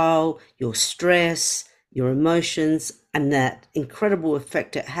lifestyle, your stress, your emotions, and that incredible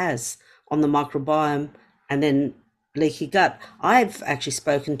effect it has on the microbiome and then leaky gut. I've actually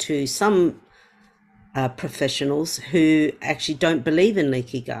spoken to some professionals who actually don't believe in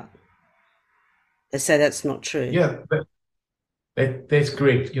leaky gut. They say that's not true. yeah, that's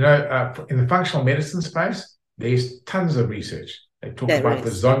correct. In the functional medicine space, there's tons of research. They talk There about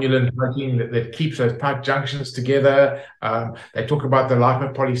the is. zonulin protein that keeps those tight junctions together. They talk about the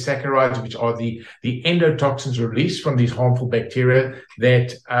lipopolysaccharides, which are the endotoxins released from these harmful bacteria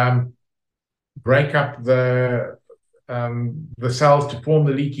that break up the cells to form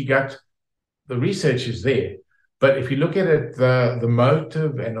the leaky gut. The research is there. But if you look at it, the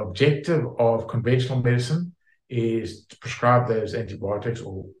motive and objective of conventional medicine is to prescribe those antibiotics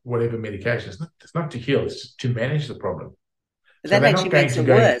or whatever medication. It's not to heal, it's to manage the problem. But So that they're not actually going makes to it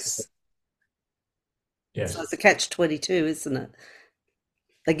go, worse. So yes, it's a catch-22, isn't it?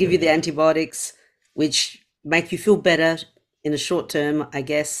 They give you the yes, antibiotics, which make you feel better in a short term, I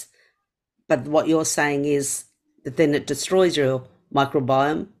guess. But what you're saying is that then it destroys your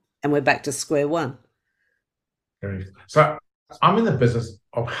microbiome and we're back to square one. correct. So I'm in the business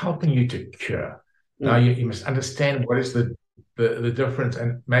of helping you to cure. Now Mm. you must understand what is the difference.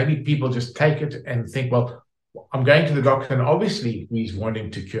 And maybe people just take it and think, well, I'm going to the doctor and obviously he's wanting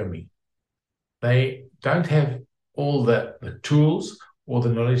to cure me. They don't have all the tools or the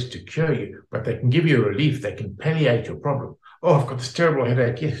knowledge to cure you, but they can give you a relief. They can palliate your problem. Oh, I've got this terrible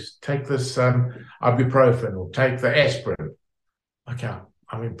headache. Yes, take this ibuprofen or take the aspirin. Okay,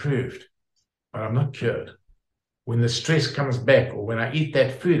 I'm improved, but I'm not cured. When the stress comes back or when I eat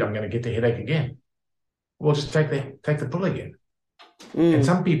that food, I'm going to get the headache again. Well, just take the pill again. And Mm.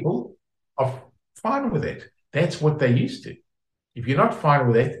 some people are fine with it. That's what they're used to. If you're not fine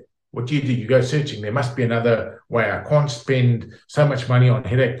with it, what do? You go searching. There must be another way. I can't spend so much money on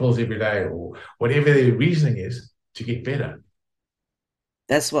headache pills every day, or whatever the reasoning is to get better.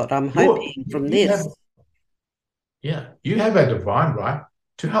 That's what I'm You're, hoping you from you have, this. yeah, you have a divine right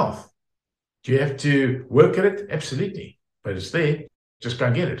to health. Do you have to work at it? Absolutely, but it's there. Just go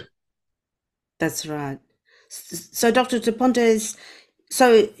and get it. That's right. So, Dr. DePontes,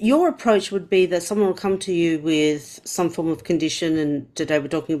 so your approach would be that someone will come to you with some form of condition, and today we're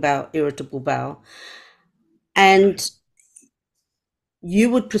talking about irritable bowel, and you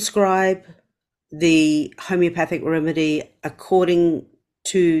would prescribe the homeopathic remedy according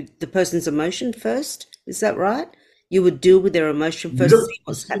to the person's emotion first. Is that right? You would deal with their emotion You first, look see to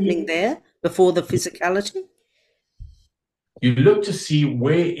what's happening see there before the physicality. you look to see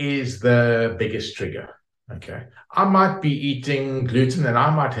where is the biggest trigger. Okay. I might be eating gluten and I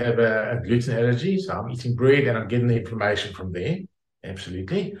might have a gluten allergy. So I'm eating bread and I'm getting the inflammation from there.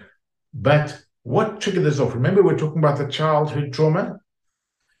 Absolutely. But what triggered this off? Remember, we're talking about the childhood trauma.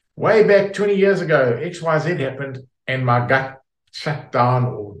 way back 20 years ago, XYZ happened and my gut shut down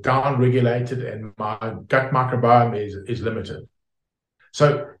or down regulated and my gut microbiome is limited.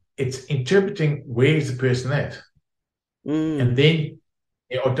 So it's interpreting where is the person at. And Mm. then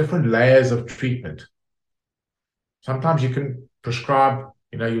there are different layers of treatment. Sometimes you can prescribe,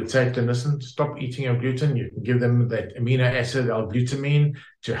 you'd say to them, listen, stop eating your gluten. You can give them that amino acid, L-glutamine,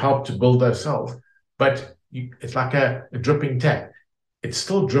 to help to build those cells. But it's like a dripping tap. It's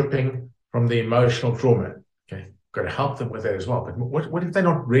still dripping from the emotional trauma. Okay. Got to help them with that as well. But what if they're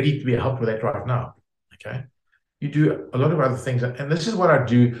not ready to be helped with that right now? Okay. You do a lot of other things. And this is what I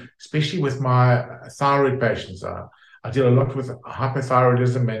do, especially with my thyroid patients. I deal a lot with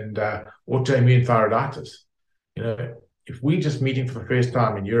hypothyroidism and autoimmune thyroiditis. If we're just meeting for the first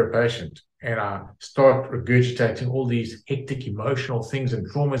time and you're a patient and I start regurgitating all these hectic emotional things and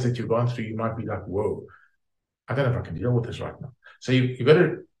traumas that you've gone through, you might be like, whoa, I don't know if I can deal with this right now. So you've got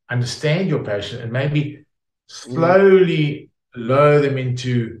to understand your patient and maybe Mm. slowly lower them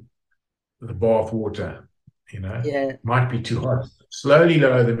into the bath water, Yeah. might be too hot. Slowly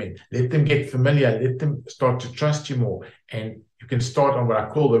lower them in. Let them get familiar. Let them start to trust you more. And you can start on what I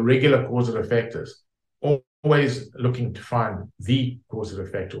call the regular causative factors. Always looking to find the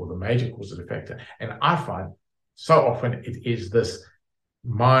causative factor or the major causative factor. And I find so often it is this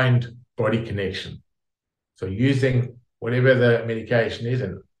mind-body connection. So using whatever the medication is,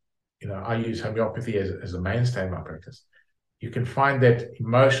 and I use homeopathy as a mainstay in my practice. You can find that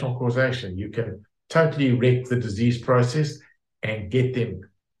emotional causation. You can totally wreck the disease process and get them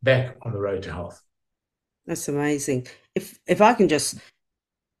back on the road to health. That's amazing. If I can just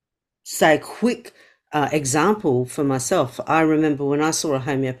say a quick example for myself, I remember when I saw a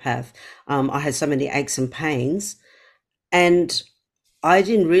homeopath, I had so many aches and pains, and I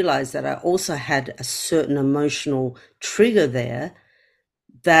didn't realize that I also had a certain emotional trigger there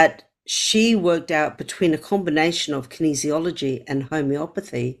that she worked out between a combination of kinesiology and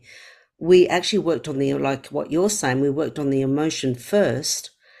homeopathy. We actually worked on the, like what you're saying, we worked on the emotion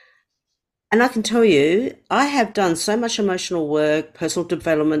first. And I can tell you, I have done so much emotional work, personal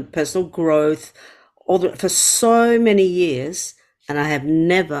development, personal growth, for so many years, and I have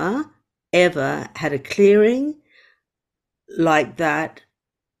never, ever had a clearing like that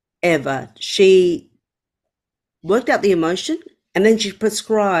ever. She worked out the emotion and then she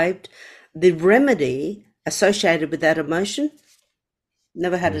prescribed the remedy associated with that emotion.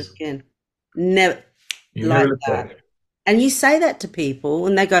 Never had it Yes. again. Never You like never look that. back. And you say that to people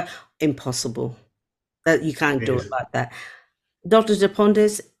and they go, impossible. That you can't do it Yes. like that. Dr.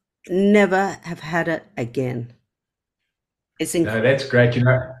 DePontes never have had it again. It's No, incredible. that's great.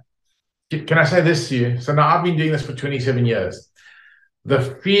 Can I say this to you? So now I've been doing this for 27 years. The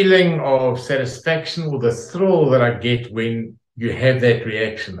feeling of satisfaction or the thrill that I get when you have that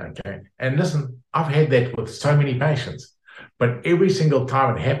reaction, okay? And listen, I've had that with so many patients, but every single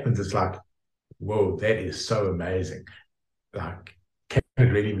time it happens, it's like, whoa, that is so amazing. Like, can it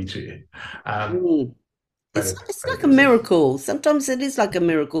really be true? Um, Mm. but It's it, it's but like it a is. miracle. Sometimes it is like a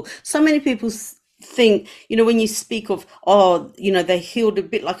miracle. So many people think, when you speak of, oh, they healed a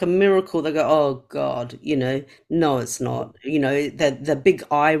bit like a miracle, they go, oh God, no, it's not. The big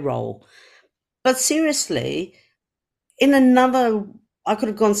eye roll. But seriously, in another, I could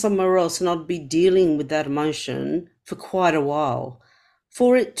have gone somewhere else and I'd be dealing with that emotion for quite a while.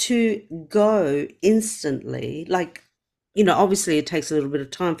 For it to go instantly, like, obviously it takes a little bit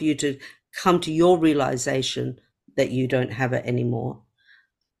of time for you to come to your realization that you don't have it anymore,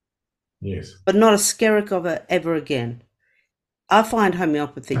 Yes. but not a skerrick of it ever again. I find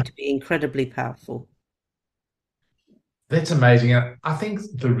homeopathy to be incredibly powerful. That's amazing. And I think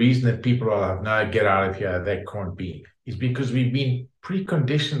the reason that people are like, no, get out of here, that can't be, is because we've been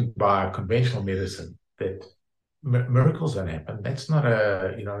preconditioned by conventional medicine that miracles don't happen. That's not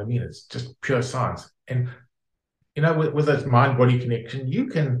you know what I mean? It's just pure science. And, with that mind body connection, you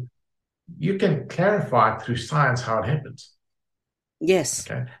can clarify through science how it happens. Yes,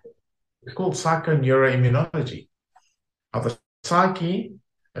 Okay. It's called psychoneuroimmunology. How the psyche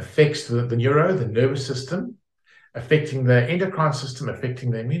affects the nervous system, affecting the endocrine system,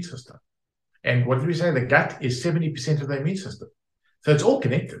 affecting the immune system. And what did we say? The gut is 70% of the immune system. So it's all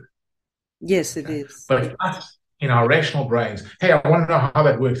connected. yes, it Okay. is. But us in our rational brains, hey, I want to know how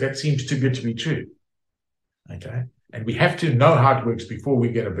that works. That seems too good to be true. Okay. And we have to know how it works before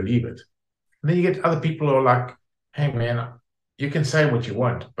we're going to believe it. And then you get other people who are like, hey, man, you can say what you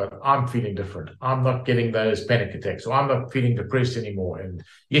want, but I'm feeling different. I'm not getting those panic attacks, or I'm not feeling depressed anymore. And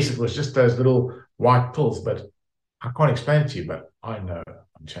yes, it was just those little white pills, but I can't explain it to you, but I know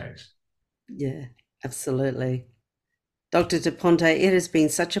I'm changed. Yeah, absolutely. Dr. DePonte, it has been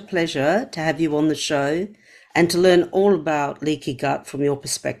such a pleasure to have you on the show and to learn all about leaky gut from your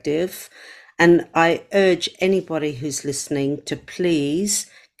perspective. And I urge anybody who's listening to please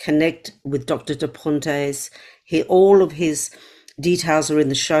connect with Dr. DePonte's. All of his details are in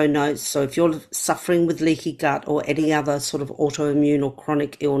the show notes. So if you're suffering with leaky gut or any other sort of autoimmune or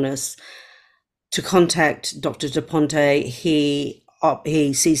chronic illness, to contact Dr. DePonte. He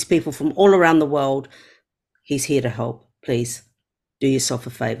sees people from all around the world. He's here to help. Please do yourself a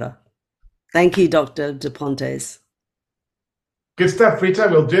favor. Thank you, Dr. DePontes. Good stuff, Rita.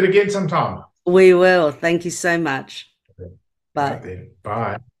 We'll do it again sometime. We will. Thank you so much. Okay. Bye. Right,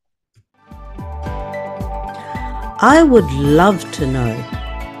 bye. I would love to know,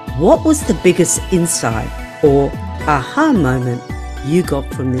 what was the biggest insight or aha moment you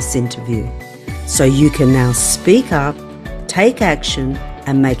got from this interview? So you can now speak up, take action,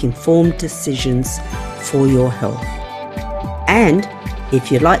 and make informed decisions for your health. And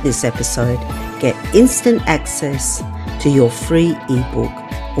if you like this episode, get instant access to your free ebook,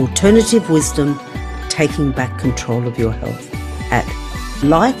 Alternative Wisdom, Taking Back Control of Your Health, at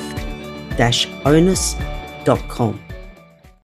life-onus.com.